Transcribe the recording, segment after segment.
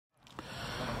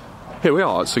Here we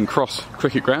are at St Cross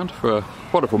Cricket Ground for a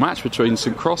wonderful match between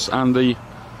St Cross and the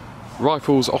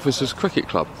Rifles Officers Cricket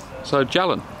Club. So,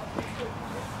 Jalan,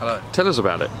 hello. Tell us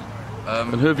about it.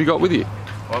 And who have you got with you?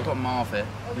 Well, I've got Marv here.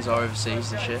 He's our overseas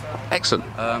this year. Excellent.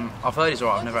 I've heard he's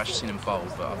alright. I've never actually seen him bowl,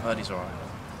 but I've heard he's alright.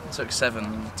 Took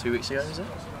 7 2 weeks ago, is it?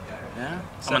 Yeah.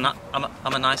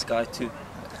 I'm a nice guy too.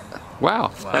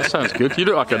 Wow, that sounds good. You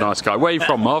look like a nice guy. Where are you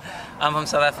from, Marv? I'm from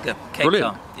South Africa, Cape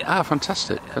Brilliant. Town. Yeah. Ah,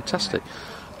 fantastic, fantastic.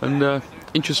 And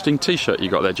interesting T-shirt you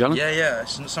got there, Jalan. Yeah.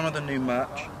 Some of the new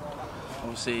merch.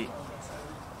 Obviously,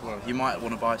 well, you might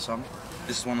want to buy some.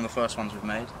 This is one of the first ones we've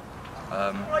made.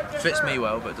 Fits me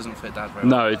well, but it doesn't fit Dad very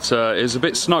well. No, it's a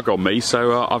bit snug on me,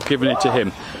 so I've given it to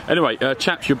him. Anyway,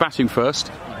 chaps, you're batting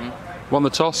first. Won the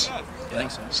toss. I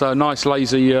think so. So a nice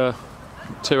lazy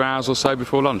 2 hours or so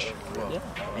before lunch. Well,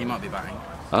 he might be batting.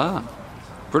 Ah,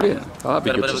 brilliant. Oh, that'd be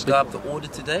Got a good bit to of a see. go up the order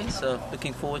today, so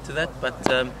looking forward to that. But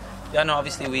yeah, no,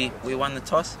 obviously we won the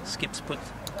toss. Skips put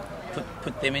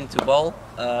them into bowl.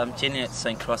 Generally at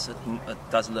St Cross it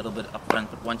does a little bit up front,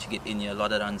 but once you get in, a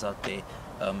lot of runs out there.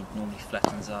 Normally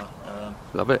flattens out.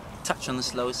 Love it. Touch on the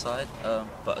slower side,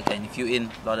 but again, if you're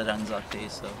in, a lot of runs out there.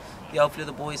 So yeah, hopefully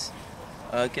the boys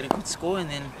get a good score, and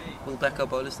then we'll back our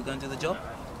bowlers to go and do the job.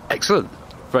 Excellent.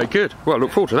 Very good. Well,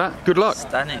 look forward to that. Good luck.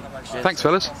 Stunning. Cheers. Thanks,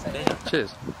 fellas. Pleasure.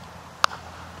 Cheers.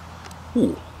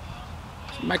 Ooh,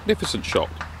 magnificent shot.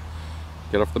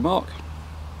 Get off the mark.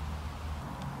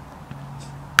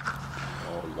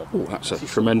 Oh, that's a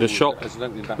tremendous shot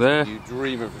there. You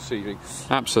dream of receiving.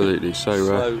 Absolutely.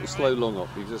 So slow long up.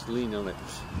 You just lean on it.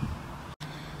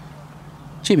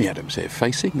 Jimmy Adams here,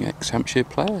 facing ex-Hampshire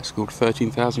player. Scored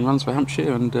 13,000 runs for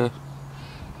Hampshire, and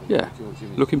yeah,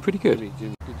 looking pretty good.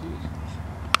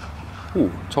 Ooh,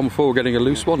 Tom Foyle getting a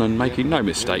loose one and making no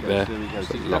mistake there.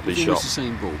 Lovely shot. It's the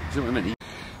same ball. Do you know what I mean?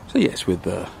 So yes, with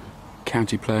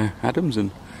county player Adams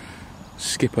and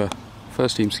skipper,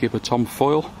 first team skipper Tom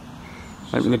Foyle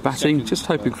opening the batting, just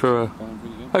hoping for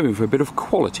a bit of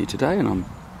quality today, and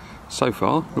so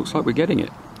far looks like we're getting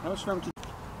it.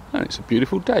 And it's a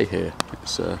beautiful day here.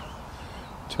 It's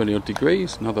 20 odd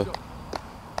degrees, another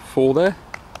 4 there.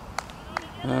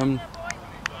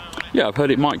 Yeah, I've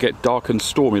heard it might get dark and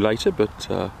stormy later, but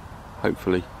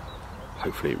hopefully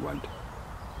it won't.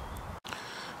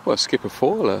 Well, skipper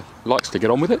Foyle likes to get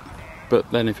on with it, but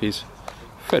then if he's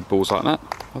fed balls like that,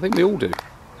 I think we all do.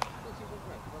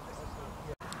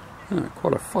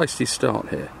 Quite a feisty start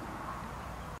here.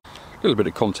 A little bit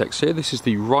of context here. This is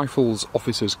the Rifles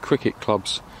Officers Cricket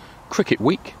Club's Cricket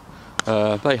Week.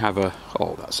 They have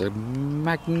that's a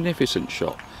magnificent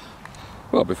shot.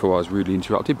 Well, before I was rudely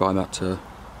interrupted by that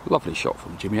lovely shot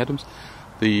from Jimmy Adams,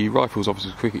 the Rifles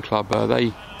Officers Cricket Club,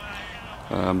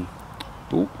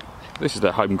 this is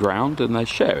their home ground, and they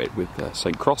share it with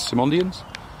St Cross Simondians,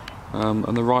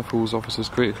 and the Rifles Officers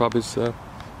Cricket Club is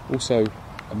also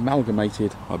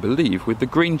amalgamated, I believe, with the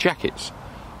Green Jackets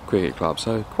Cricket Club,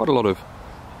 so quite a lot of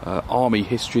army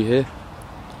history here.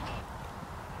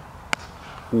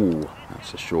 Ooh,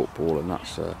 that's a short ball, and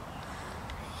that's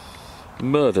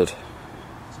murdered.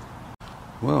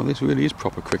 Well, this really is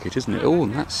proper cricket, isn't it? Oh,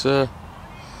 and that's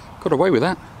got away with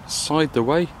that. Side the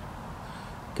way,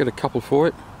 get a couple for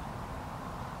it.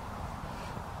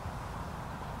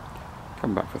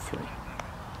 Come back for 3.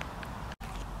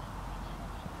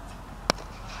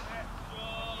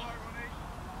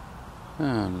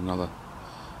 And another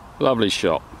lovely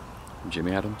shot from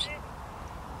Jimmy Adams.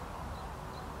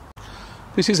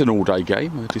 This is an all-day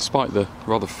game, despite the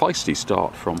rather feisty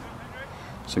start from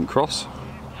St Cross.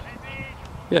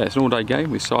 Yeah, it's an all-day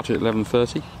game. We started at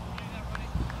 11:30.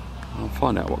 I'll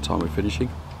find out what time we're finishing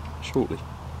shortly.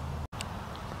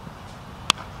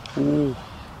 Ooh.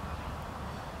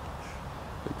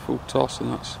 Big full toss,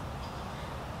 and that's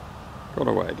got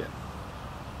away again.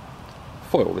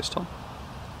 Foyle this time.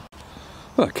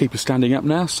 Well, keeper standing up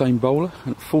now, same bowler,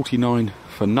 at 49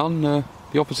 for none.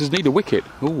 The officers need a wicket.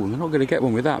 Oh, they're not going to get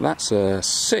one with that. That's a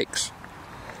 6.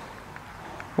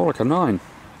 More like a 9.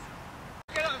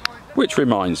 Which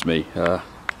reminds me,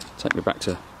 take me back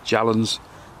to Jalan's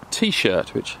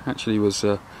T-shirt, which actually was,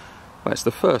 well, it's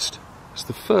the first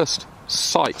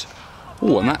sight.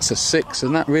 Oh, and that's a 6,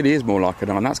 and that really is more like a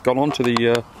 9. That's gone onto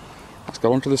the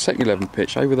second 11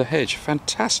 pitch over the hedge.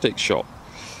 Fantastic shot.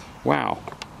 Wow.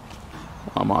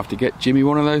 I might have to get Jimmy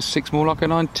one of those 6 more like a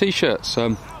 9 T-shirts.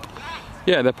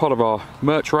 Yeah, they're part of our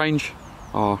merch range,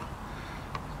 our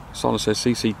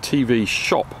SANDERSTEAD CCTV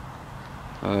shop,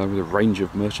 with a range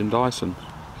of merchandise and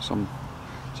some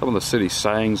of the silly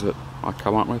sayings that I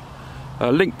come up with.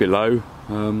 Link below.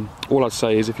 All I'd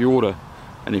say is, if you order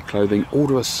any clothing,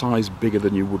 order a size bigger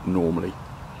than you would normally.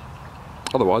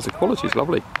 Otherwise, the quality is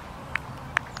lovely.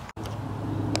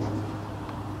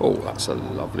 Oh, that's a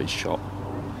lovely shot.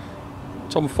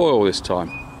 Tom Foyle this time,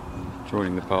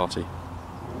 joining the party.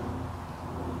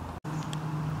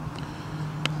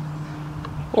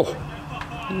 Oh,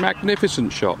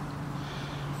 magnificent shot.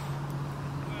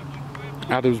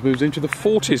 Adams moves into the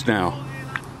 40s now.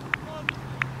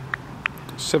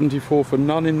 74 for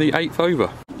none in the 8th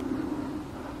over.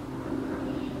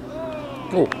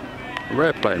 Oh, a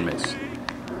rare play and miss.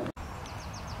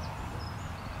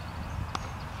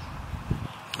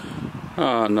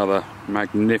 Ah, another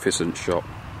magnificent shot.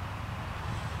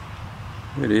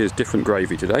 Really is different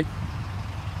gravy today.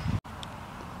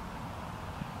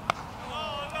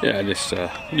 Yeah, this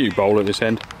new bowler this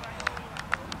end.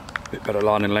 Bit better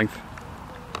line and length.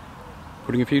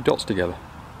 Putting a few dots together.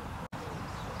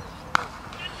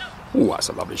 Oh, that's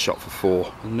a lovely shot for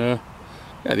 4. And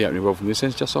yeah, the opening ball from this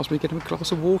end just asked me to get him a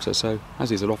glass of water, so as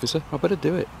he's an officer, I better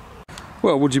do it.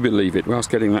 Well, would you believe it?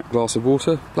 Whilst getting that glass of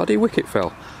water, bloody wicket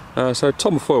fell. So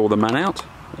Tom Foyle, the man out.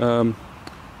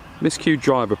 Miscued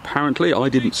drive apparently. I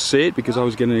didn't see it because I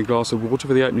was getting a glass of water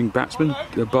for the opening batsman,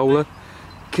 the bowler.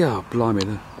 God, blimey,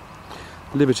 the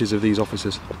liberties of these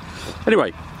officers.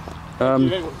 Anyway,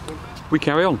 we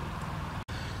carry on.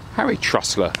 Harry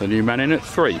Trussler, the new man in at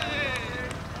 3.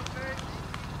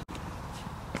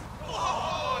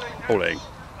 Bowling.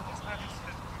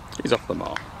 He's off the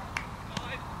mark.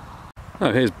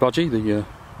 Oh, here's Budgie, the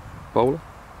bowler.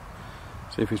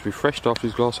 See if he's refreshed after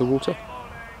his glass of water.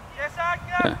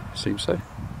 Yeah, seems so.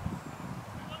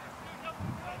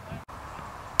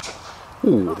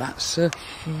 Oh, that's a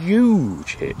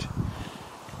huge hit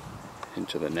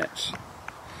into the nets.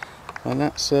 And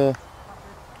that's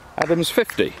Adams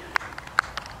 50.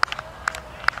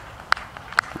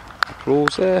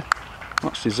 Applause there,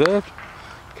 much deserved.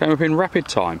 Came up in rapid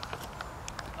time.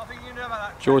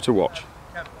 Joy to watch.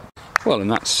 Well,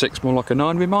 and that 6 more like a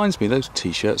 9 reminds me those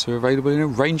t-shirts are available in a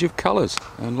range of colours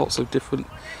and lots of different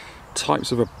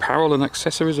types of apparel and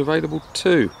accessories available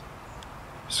too.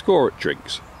 Score at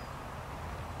drinks.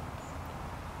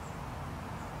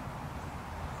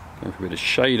 Going for a bit of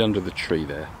shade under the tree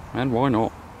there, and why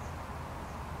not?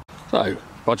 So,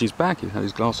 Budgie's back, he's had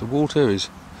his glass of water, he's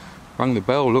rung the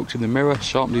bell, looked in the mirror,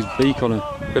 sharpened his beak on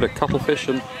a bit of cuttlefish,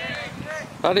 and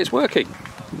it's working.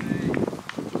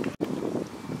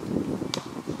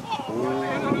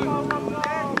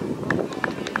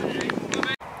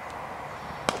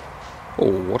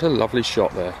 Oh, what a lovely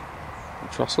shot there,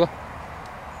 Trussler.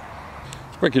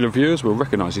 Regular viewers will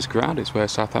recognise this ground. It's where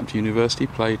Southampton University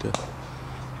played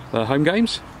their home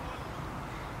games.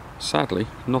 Sadly,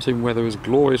 not in weather as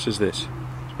glorious as this.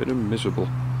 It's been a miserable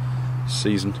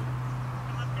season.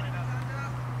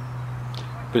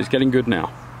 But it's getting good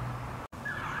now.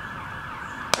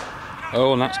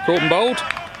 Oh, and that's caught and bowled.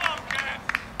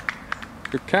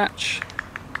 Good catch.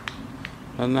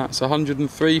 And that's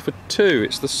 103 for 2.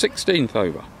 It's the 16th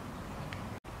over.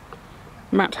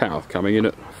 Matt Howarth coming in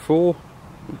at 4.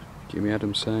 Jimmy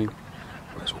Adams saying,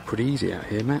 well, it's all pretty easy out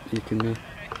here, Matt. You can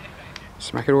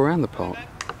smack it all around the park.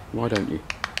 Why don't you?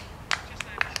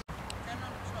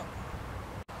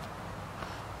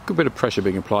 Good bit of pressure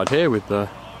being applied here with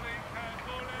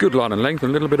good line and length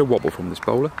and a little bit of wobble from this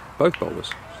bowler. Both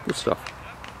bowlers. Good stuff.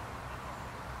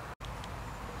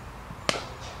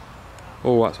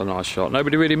 Oh, that's a nice shot.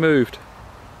 Nobody really moved.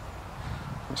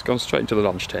 It's gone straight into the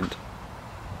lunch tent.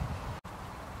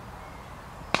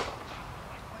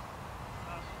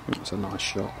 That's a nice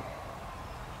shot.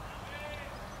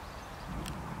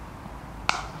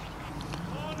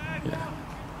 Yeah.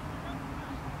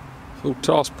 Full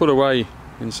task put away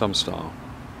in some style.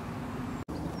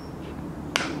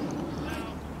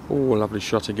 Oh, a lovely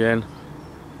shot again.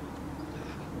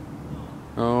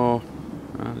 Oh,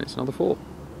 and it's another 4.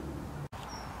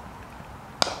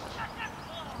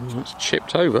 Oh, that's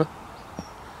chipped over.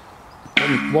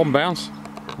 One bounce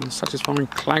and a satisfying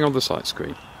clang on the sight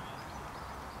screen.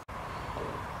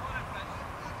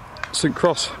 St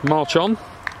Cross march on.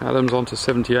 Adams on to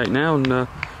 78 now, and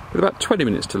with about 20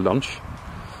 minutes to lunch,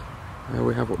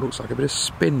 we have what looks like a bit of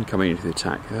spin coming into the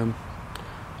attack.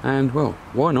 And, well,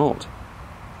 why not?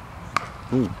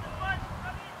 Ooh.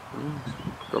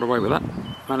 Got away with that.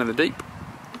 Man in the deep.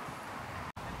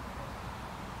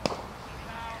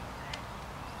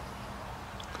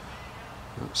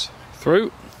 That's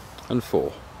through and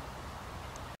 4.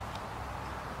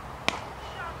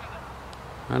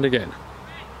 And again.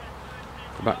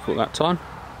 The back foot that time.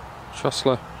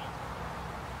 Trussler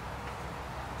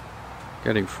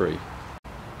getting free.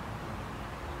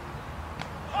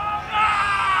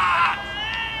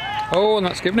 Oh, and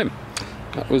that's given him.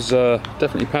 That was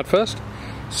definitely pad first.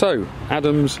 So,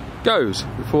 Adams goes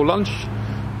before lunch.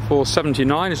 for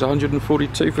 79 is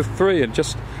 142 for 3. And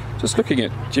just looking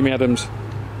at Jimmy Adams'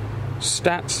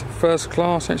 stats, first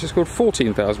class, actually scored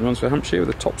 14,000 runs for Hampshire with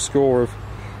a top score of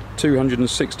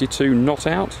 262 not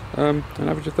out, an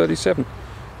average of 37,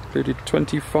 included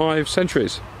 25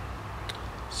 centuries.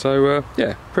 So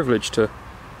yeah, privileged to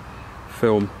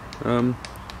film a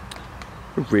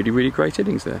really great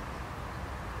innings there.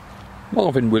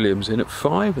 Marvin Williams in at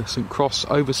 5, a St Cross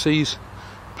overseas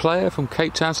player from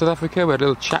Cape Town, South Africa. We had a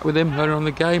little chat with him earlier on in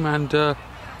the game, and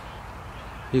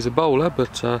he's a bowler,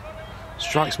 but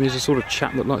strikes me as a sort of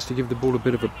chap that likes to give the ball a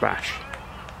bit of a bash.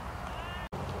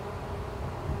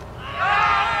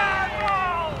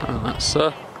 And that's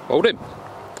bowled in.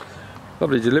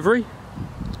 Lovely delivery.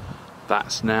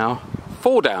 That's now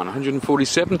 4 down,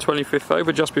 147, 25th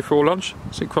over, just before lunch.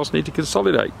 St Cross need to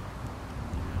consolidate.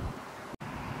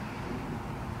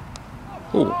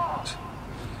 Oh,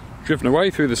 driven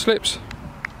away through the slips.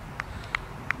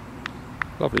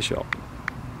 Lovely shot.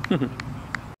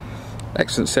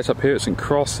 Excellent setup here at St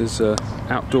Cross. There's an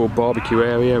outdoor barbecue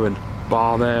area and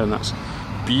bar there, and that's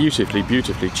beautifully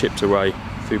chipped away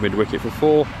through mid-wicket for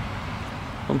 4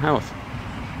 from Howarth.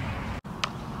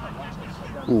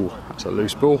 Ooh, that's a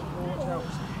loose ball,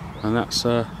 and that's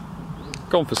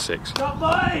gone for 6.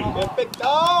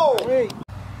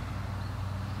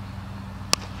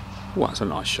 Well, that's a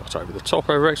nice shot over the top,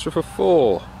 over extra for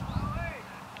 4.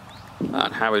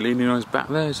 And Harry leaning on his back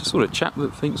there is the sort of chap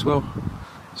that thinks, well,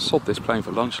 sod this playing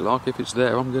for lunch lark, if it's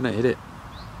there I'm going to hit it.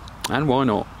 And why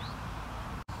not?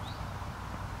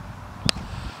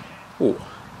 Oh,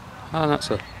 and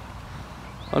that's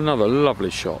another lovely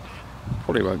shot.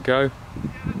 Probably won't go.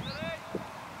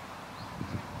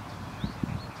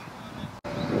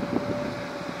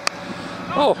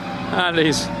 Oh, and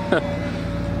he's...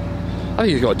 I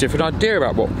think he's got a different idea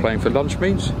about what playing for lunch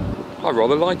means. I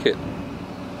rather like it.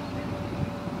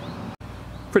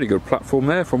 Pretty good platform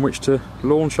there from which to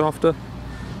launch after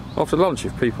lunch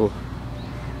if people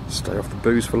stay off the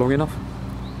booze for long enough.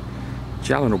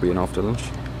 Jallan will be in after lunch.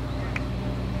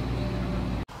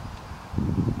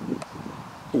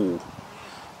 Ooh,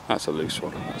 that's a loose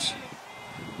one. That's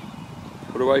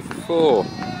put away for 4.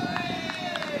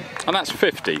 And that's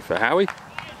 50 for Howie.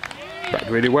 Batted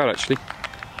really well actually.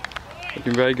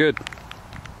 Looking very good.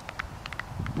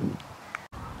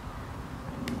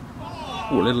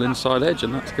 Ooh, a little inside edge,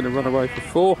 and that's going to run away for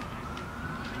 4.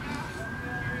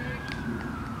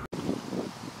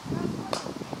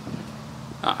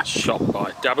 Ah, shot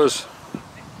by Dabbers.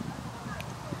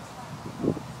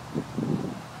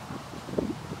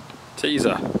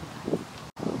 Teaser.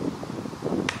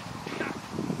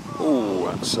 Ooh,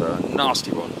 that's a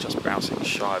nasty one, just bouncing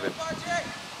shy of him.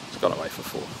 It's gone away for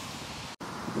 4.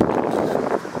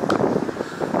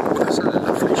 That's a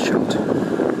lovely shot.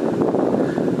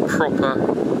 Proper,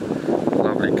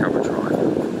 lovely cover drive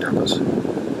from Dabbers.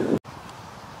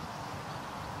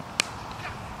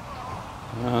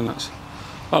 And that's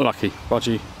unlucky.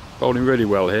 Budgie bowling really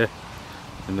well here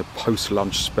in the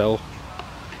post-lunch spell.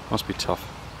 Must be tough.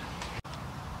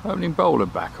 Opening bowler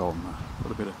back on.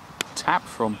 Got a bit of tap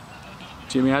from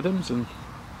Jimmy Adams and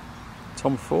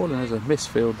Tom Ford, and there's a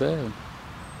misfield there. And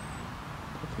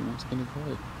I think that's going to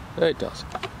go. There it does.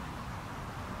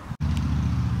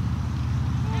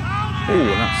 Oh,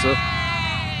 and that's a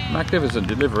magnificent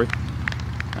delivery,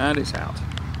 and it's out.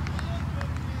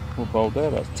 Well bowled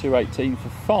there. That's 218 for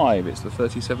 5. It's the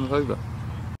 37th over.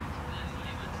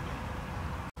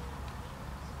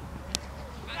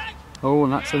 Oh,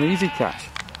 and that's an easy catch.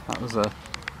 That was not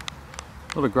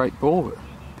a great ball, but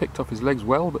picked off his legs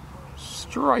well, but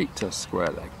straight to square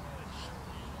leg.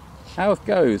 Howarth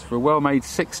goes for a well-made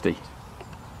 60.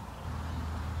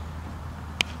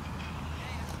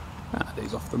 And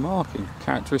he's off the mark in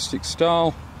characteristic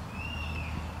style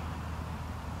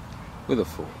with a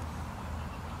 4.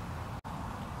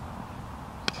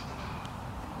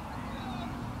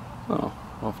 Well,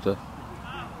 after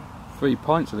 3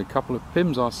 pints and a couple of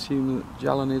pims, I assume that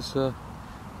Jallan is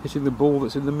hitting the ball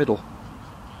that's in the middle.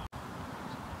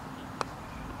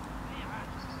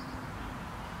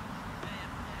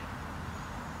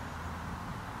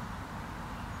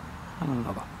 And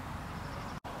another.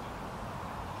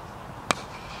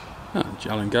 And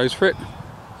Jallan goes for it.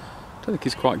 Don't think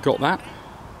he's quite got that.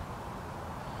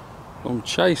 Long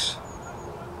chase.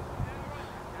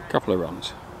 Couple of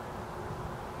runs.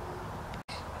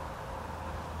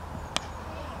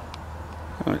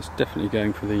 Oh, it's definitely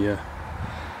going for the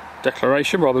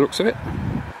declaration by the looks of it.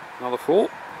 Another 4.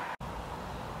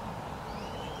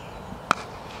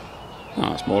 Oh,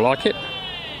 that's more like it.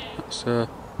 That's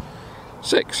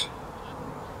 6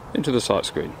 into the sight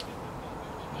screen.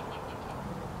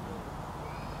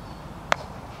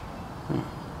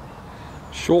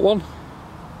 Short one,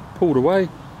 pulled away,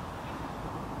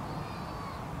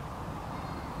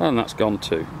 and that's gone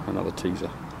too. Another teaser.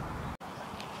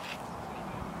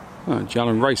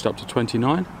 Jalen raced up to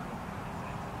 29.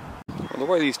 Well, the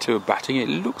way these two are batting, it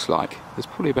looks like there's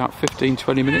probably about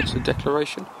 15-20 minutes of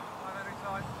declaration.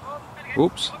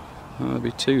 Whoops, there'll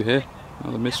be two here.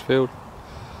 Another misfield.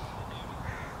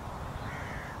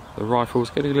 The rifle's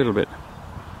getting a little bit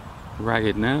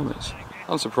ragged now, but it's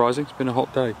unsurprising. It's been a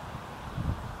hot day.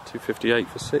 258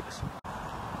 for 6.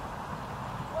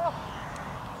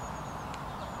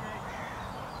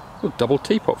 Oh, double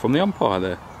teapot from the umpire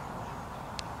there.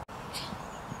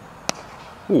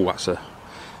 Oh, that's a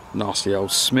nasty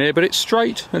old smear, but it's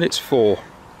straight and it's 4.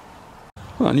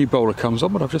 Well, a new bowler comes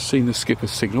on, but I've just seen the skipper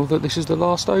signal that this is the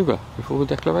last over before the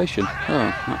declaration.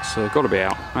 Oh, that's got to be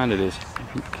out, and it is. I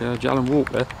think Jalen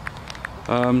walked there.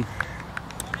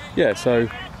 Yeah, so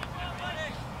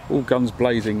all guns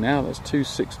blazing now. That's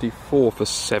 264 for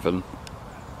 7.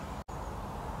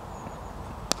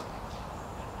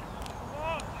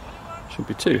 Should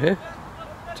be 2 here.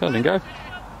 Turn and go.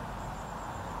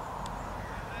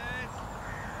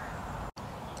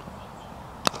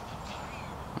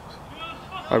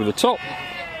 Over the top.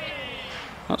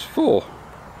 That's 4.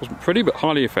 Wasn't pretty, but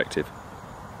highly effective.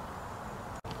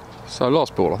 So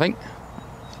last ball, I think.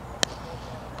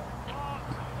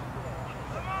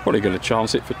 Probably going to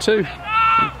chance it for 2.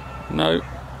 No.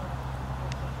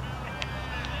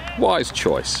 Wise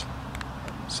choice.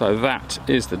 So that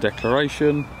is the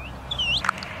declaration.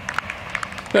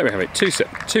 There we have it.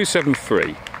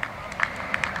 273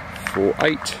 for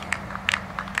 8.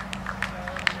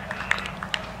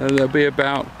 And there'll be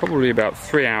probably about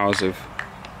 3 hours of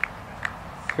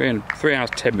 3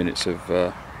 hours 10 minutes of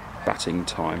batting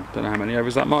time. Don't know how many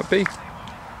overs that might be.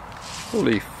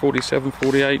 Probably 47,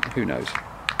 48. Who knows?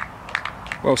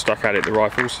 Well stuck at it, the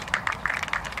rifles.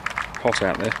 Hot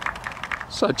out there.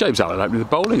 So James Allen opening the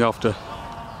bowling after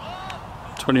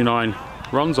 29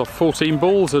 runs off 14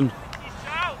 balls and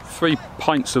 3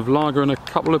 pints of lager and a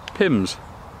couple of pims.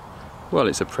 Well,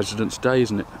 it's a President's Day,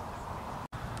 isn't it?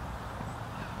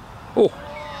 Oh,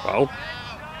 well.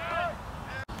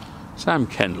 Sam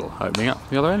Kendall opening up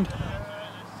the other end.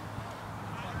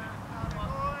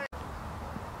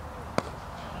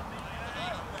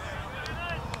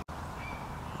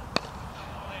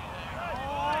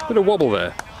 Bit of wobble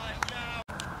there.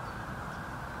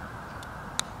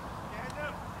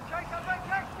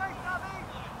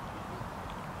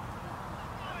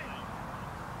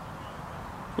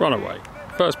 Run away.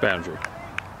 First boundary.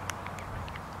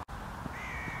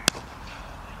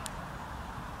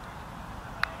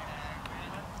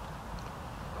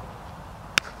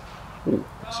 Ooh,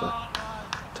 that's a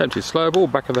attempted slow ball,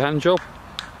 back of the hand job.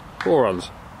 4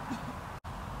 runs.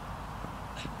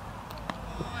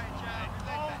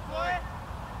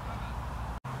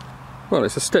 Well,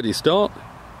 it's a steady start.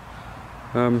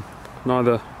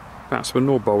 Neither batsman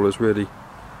nor bowlers really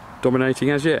dominating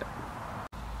as yet.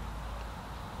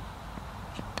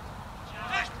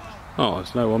 Oh,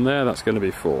 there's no one there. That's going to be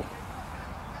 4.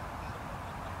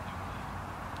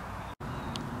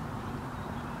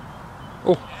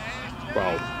 Oh,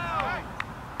 wow.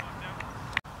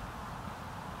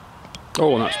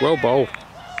 Oh, and that's well bowled.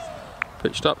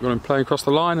 Pitched up, got him playing across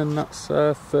the line, and that's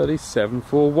 37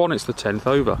 for 1. It's the 10th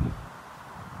over.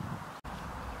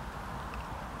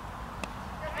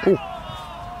 Oh,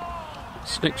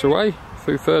 snicks away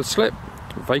through third slip,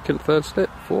 vacant third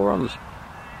slip, 4 runs.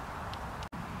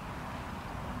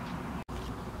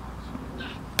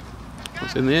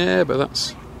 That's in the air, but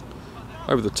that's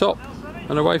over the top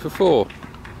and away for 4.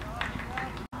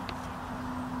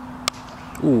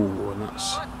 Ooh, and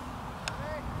that's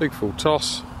big full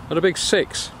toss and a big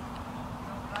 6.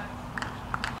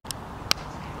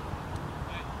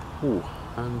 Ooh,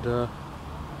 and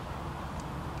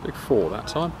big 4 that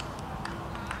time.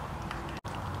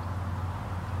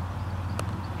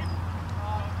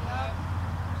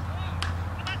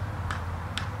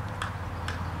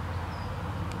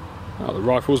 Oh, the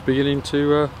rifle's beginning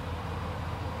to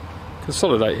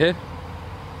consolidate here.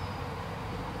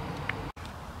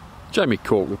 Jamie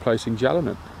Cork replacing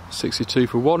Jalen at 62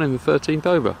 for 1 in the 13th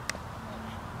over.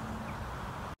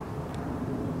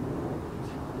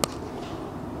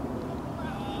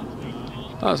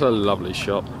 That's a lovely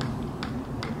shot.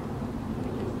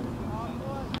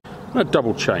 And a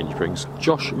double change brings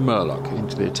Josh Murlock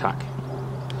into the attack.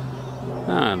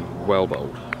 And well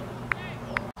bowled.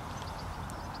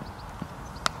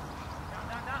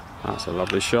 That's a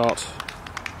lovely shot.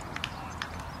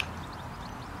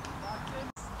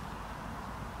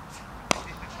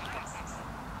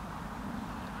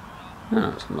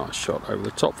 That's a nice shot over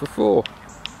the top for 4.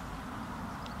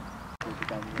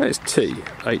 There's T,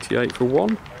 88 for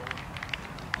 1.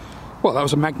 Well, that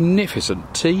was a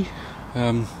magnificent tee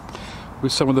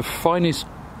with some of the finest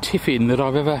tiffin that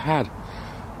I've ever had.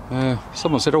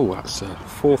 Someone said, oh, that's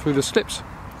 4 through the slips.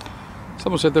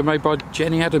 Someone said they're made by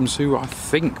Jenny Adams, who I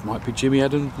think might be Jimmy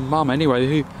Adams' mum.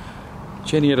 Anyway,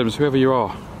 Jenny Adams, whoever you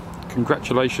are,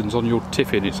 congratulations on your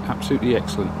tiffin. It's absolutely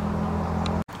excellent.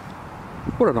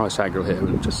 What a nice angle here.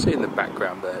 We'll just see in the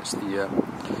background there. It's the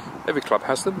every club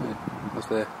has them. It has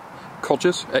their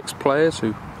codgers, ex-players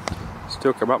who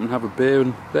still come up and have a beer.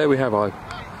 And there we have, I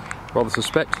rather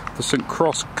suspect, the St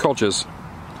Cross codgers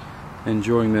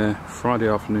enjoying their Friday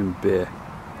afternoon beer.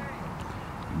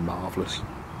 Marvellous.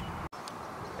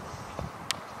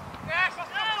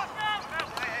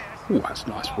 Oh, that's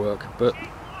nice work, but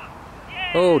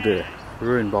oh dear,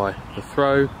 ruined by the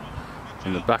throw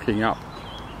and the backing up,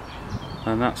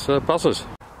 and that's buzzers.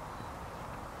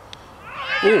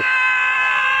 Oh,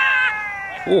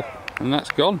 oh, and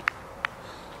that's gone.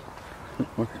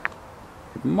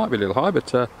 It might be a little high, but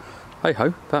hey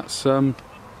ho, that's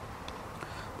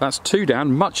 2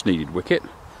 down. Much needed wicket.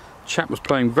 Chap was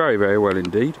playing very, very well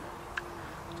indeed,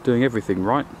 doing everything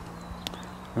right.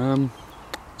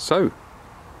 So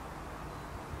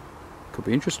could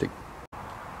be interesting.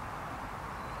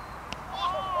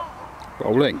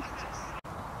 Bowling.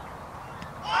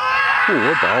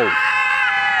 Oh, a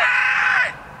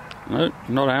bowl. No,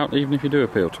 not out, even if you do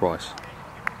appeal twice.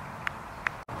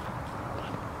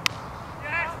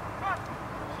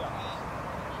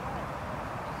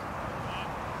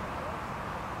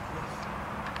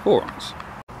 Four runs.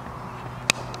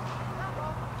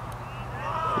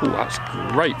 Oh, that's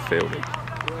great fielding.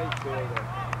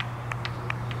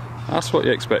 That's what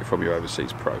you expect from your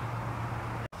overseas pro.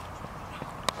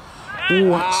 Oh,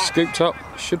 that's scooped up.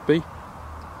 Should be.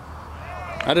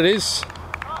 And it is.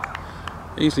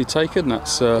 Easily taken.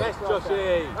 That's 3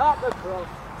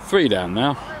 down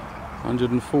now.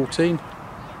 114.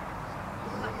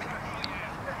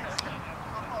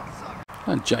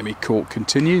 And Jamie Court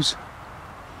continues.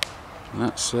 And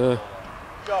that's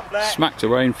smacked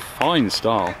away in fine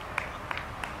style.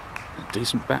 A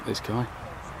decent bat, this guy.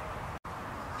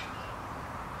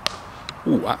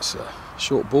 Oh, that's a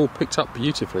short ball picked up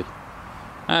beautifully.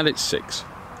 And it's 6.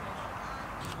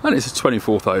 And it's a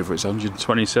 24th over. It's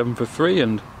 127 for 3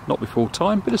 and not before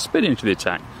time. Bit of spin into the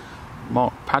attack.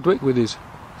 Mark Padwick with his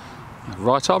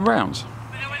right arm rounds.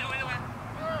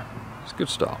 It's a good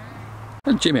start.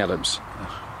 And Jimmy Adams,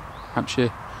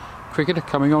 Hampshire cricketer,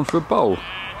 coming on for a bowl.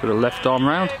 Bit of left arm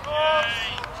round.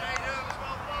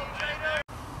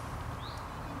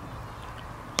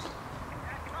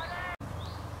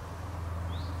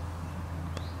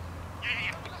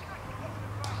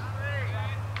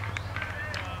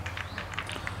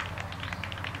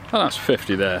 And that's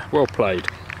 50 there. Well played.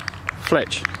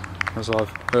 Fletch, as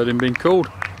I've heard him being called.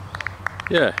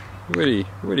 Yeah, really,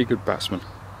 really good batsman.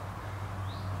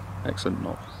 Excellent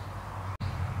knock.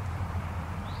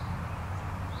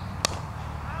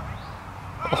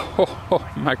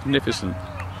 Oh, magnificent.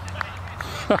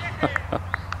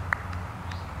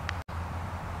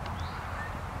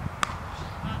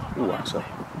 Oh, that's a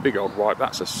big old wipe.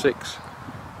 That's a 6.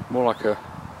 More like a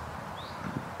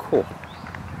core.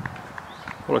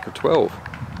 More like a 12.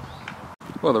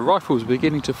 Well, the rifle's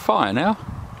beginning to fire now.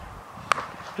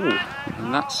 Ooh,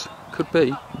 and that's could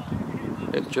be.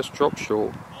 It just dropped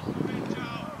short.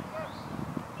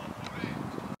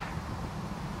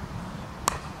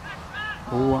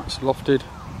 Oh, that's lofted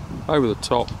over the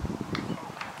top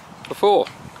for 4.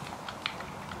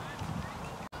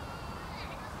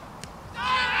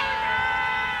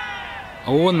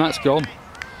 Oh, and that's gone.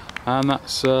 And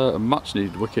that's a much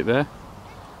needed wicket there.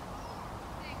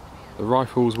 The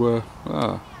rifles were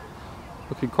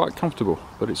looking quite comfortable,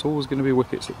 but it's always going to be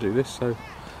wickets that do this. So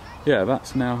yeah,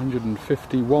 that's now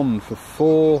 151 for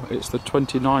 4. It's the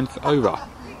 29th over.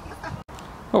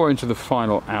 We're into the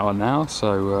final hour now,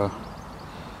 so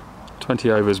 20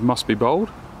 overs must be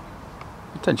bowled.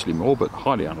 Potentially more, but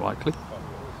highly unlikely.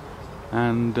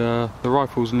 And the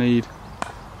rifles need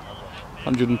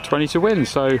 120 to win,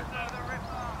 so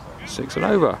 6 and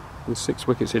over with 6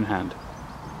 wickets in hand.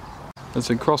 And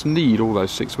St Cross need all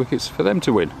those 6 wickets for them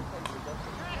to win.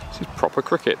 This is proper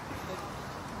cricket.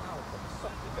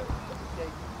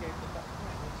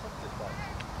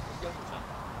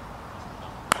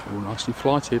 All nicely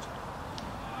flighted.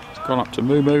 It's gone up to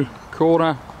Moo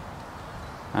corner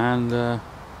and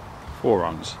 4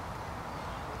 runs.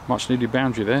 Much needed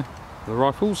boundary there for the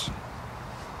rifles.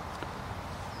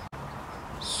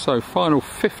 So final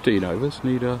 15 overs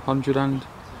need 100 and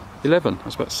 11.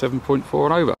 That's about 7.4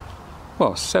 and over.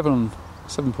 Well,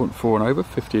 7.4 and over,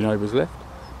 15 overs left,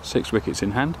 6 wickets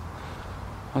in hand.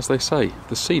 As they say,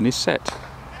 the scene is set.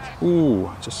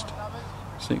 Ooh, just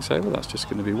sneaks over. That's just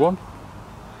going to be 1.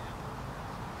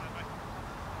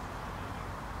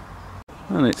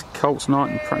 And it's Colts night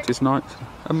and practice night.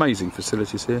 Amazing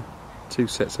facilities here. 2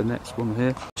 sets of nets, 1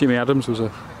 here. Jimmy Adams was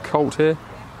a Colt here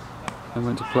and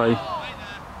went to play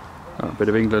a bit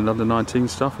of England under-19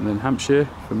 stuff and then Hampshire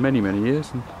for many, many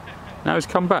years. And now he's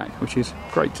come back, which is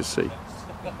great to see.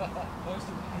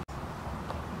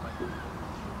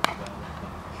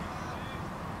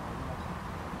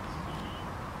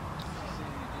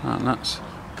 And that's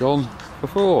gone for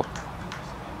 4.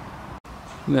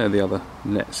 And there are the other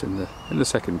nets in the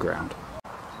second ground.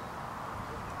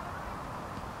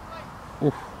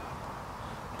 Oof.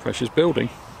 Pressure's building.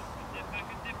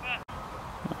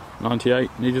 98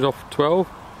 needed off 12.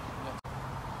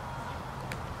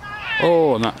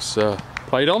 Oh, and that's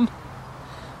played on.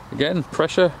 Again,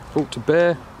 pressure brought to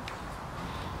bear.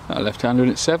 That left-hander in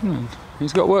at 7, and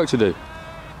he's got work to do.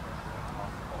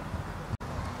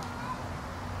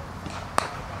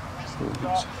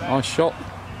 Oh, nice shot.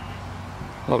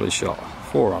 Lovely shot.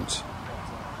 4 runs.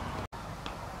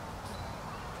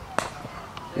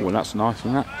 Oh, that's nice,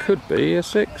 and that could be a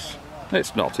 6.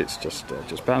 It's not. It's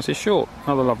just bounces short.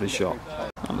 Another lovely shot,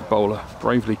 and the bowler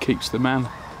bravely keeps the man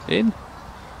in.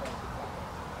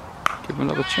 Give him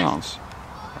another chance.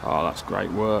 Oh, that's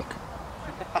great work.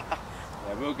 Yeah,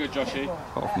 real good, Joshy.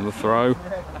 Apart from the throw.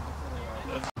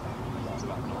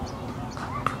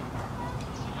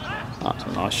 That's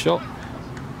a nice shot.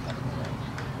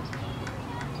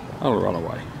 I'll run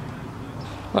away.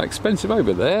 Well, expensive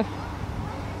over there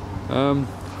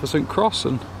for St Cross,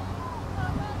 and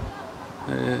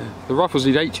the Rifles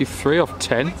need 83 off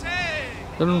 10.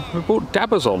 And we brought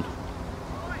dabbers on.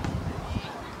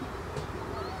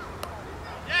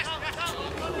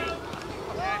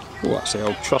 Oh, that's the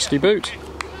old trusty boot.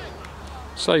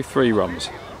 Save 3 runs.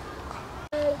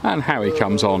 And Howie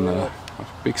comes on a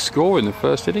big score in the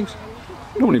first innings.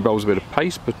 Normally bowls a bit of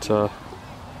pace, but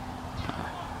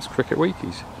it's cricket week.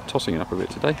 He's tossing it up a bit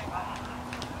today.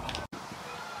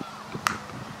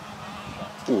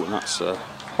 Oh, and that's a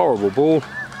horrible ball.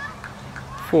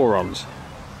 4 runs.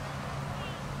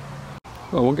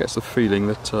 Well, one gets the feeling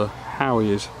that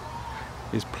Howie is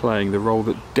playing the role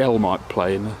that Dell might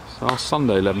play in our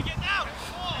Sunday 11.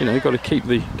 You know, you've got to keep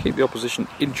the opposition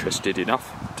interested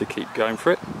enough to keep going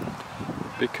for it,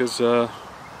 because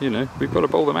you know, we've got to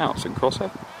bowl them out, St Cross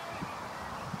have.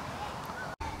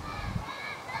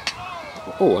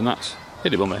 Oh, and that's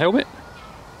hit him on the helmet.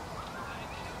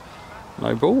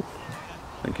 No ball.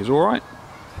 I think he's all right.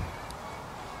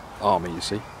 Army, you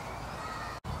see.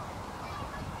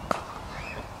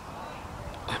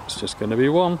 It's just going to be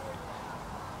 1.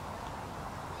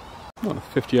 Well,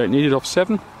 58 needed off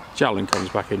 7. Jalen comes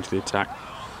back into the attack,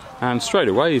 and straight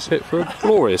away he's hit for a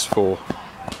glorious 4.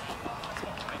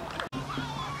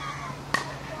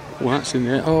 Oh, that's in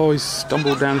there. Oh, he's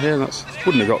stumbled down here. That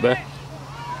wouldn't have got there.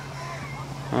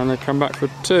 And they come back for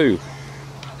 2.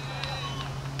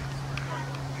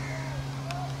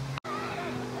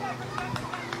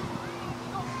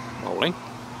 Bowling.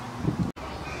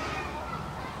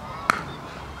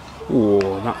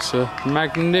 Oh, that's a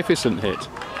magnificent hit.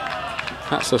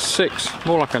 That's a 6,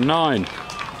 more like a 9.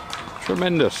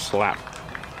 Tremendous slap.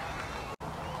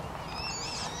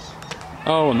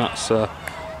 Oh, and that's a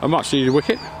much needed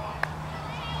wicket.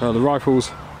 The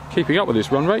Rifles keeping up with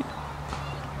this run rate,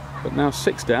 but now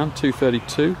 6 down,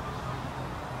 232.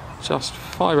 Just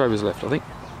 5 overs left, I think.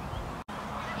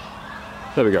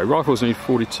 There we go. Rifles need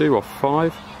 42 off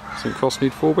 5. St Cross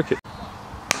need 4 wickets.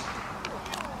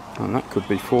 And that could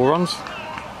be 4 runs.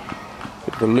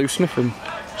 Bit of a loosener from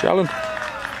Jalen.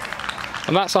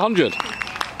 And that's 100.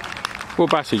 Well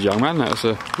batted, young man. That was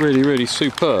a really, really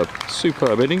superb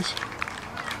innings.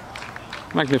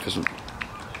 Magnificent.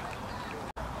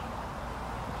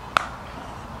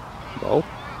 Bowl.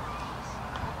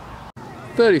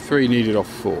 33 needed off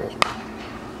 4.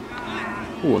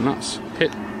 Oh, and that's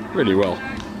hit really well.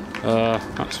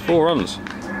 That's 4 runs.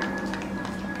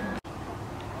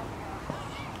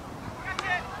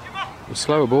 A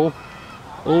slower ball.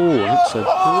 Oh, that's a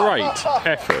great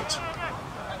effort.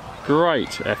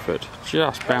 Great effort.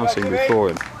 Just bouncing before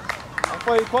him.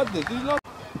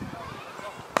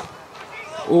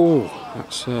 Oh,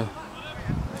 that's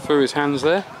through his hands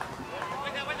there.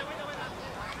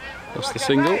 That's the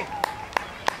single.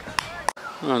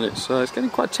 And it's getting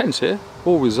quite tense here.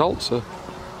 All results are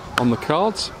on the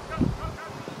cards.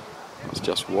 That's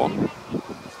just 1.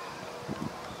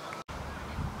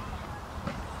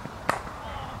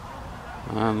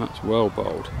 And that's well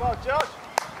bowled.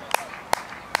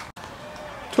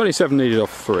 27 needed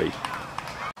off 3.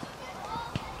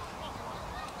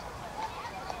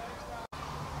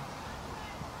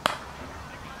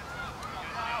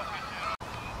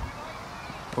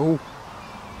 Oh,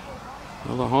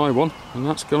 another high one, and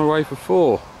that's gone away for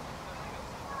 4.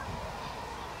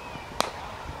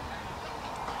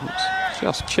 It's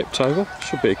just chipped over,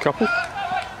 should be a couple.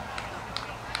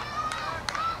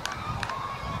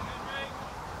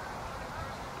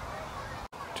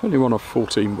 (21 off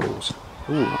 14 balls.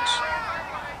 Ooh, that's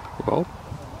a bowl.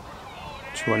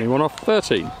 21 off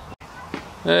 13.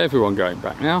 Everyone going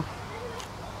back now.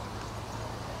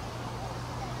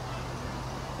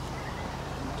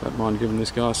 Don't mind giving this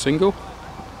guy a single.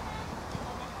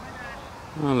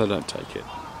 And they don't take it.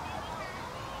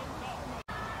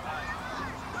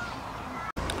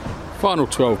 Final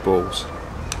 12 balls.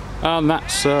 And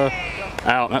that's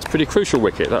out. That's pretty crucial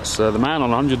wicket. That's the man on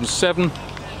 107.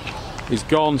 He's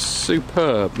gone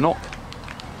superb. Not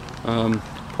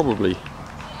probably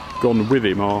gone with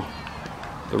him are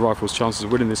the Rifles' chances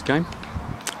of winning this game.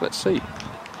 Let's see.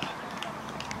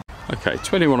 Okay,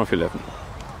 21 off 11.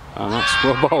 And that's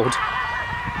well bowled.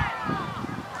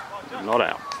 Not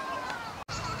out.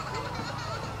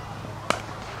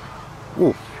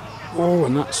 Oh, oh,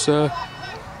 and that's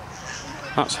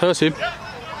hurt him.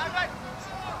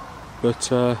 But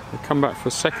they come back for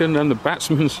a second, and the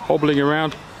batsman's hobbling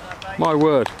around. My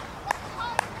word.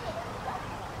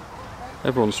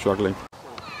 Everyone's struggling.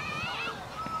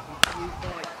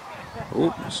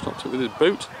 Oh, stopped it with his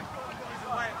boot.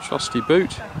 Trusty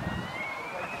boot.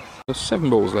 There's 7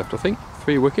 balls left, I think.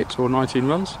 3 wickets or 19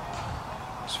 runs.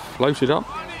 It's floated up,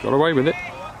 got away with it.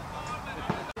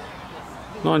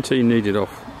 19 needed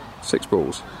off 6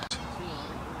 balls.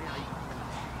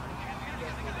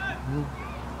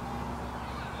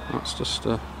 That's just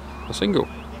a single.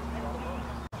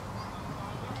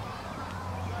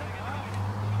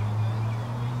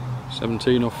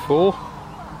 (17 off 4).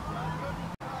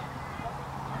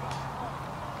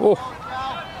 Oh!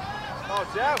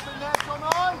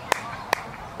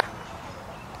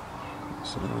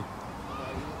 So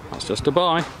that's just a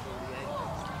bye.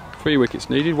 3 wickets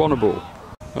needed, 1 a ball.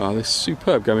 This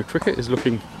superb game of cricket is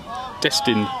looking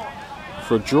destined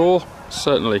for a draw.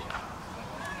 Certainly,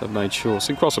 they've made sure.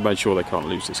 St Cross have made sure they can't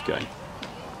lose this game.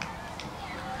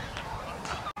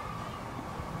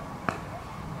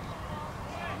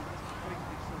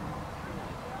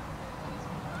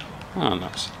 And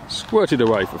that's squirted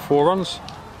away for 4 runs.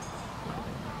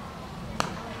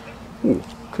 Ooh,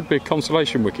 could be a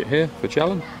consolation wicket here for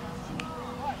Jallan.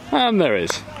 And there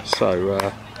is. So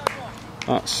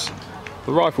that's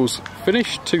the Rifles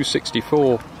finished.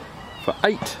 264 for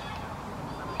 8.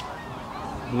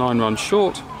 9 runs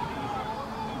short.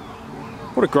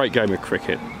 What a great game of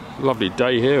cricket. Lovely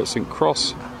day here at St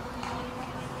Cross.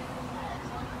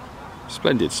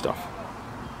 Splendid stuff.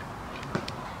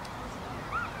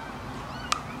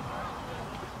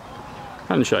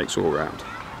 Handshakes all round.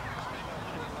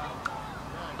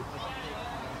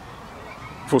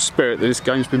 For spirit that this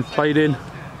game's been played in.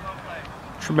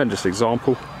 Tremendous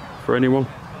example for anyone.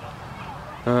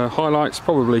 Highlights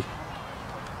probably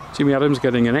Jimmy Adams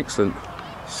getting an excellent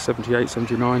 78,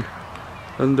 79,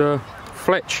 and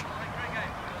Fletch,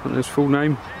 and his full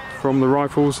name, from the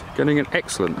Rifles, getting an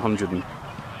excellent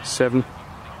 107.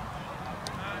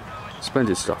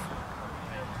 Splendid stuff.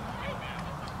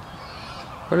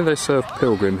 Where do they serve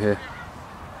Pilgrim here?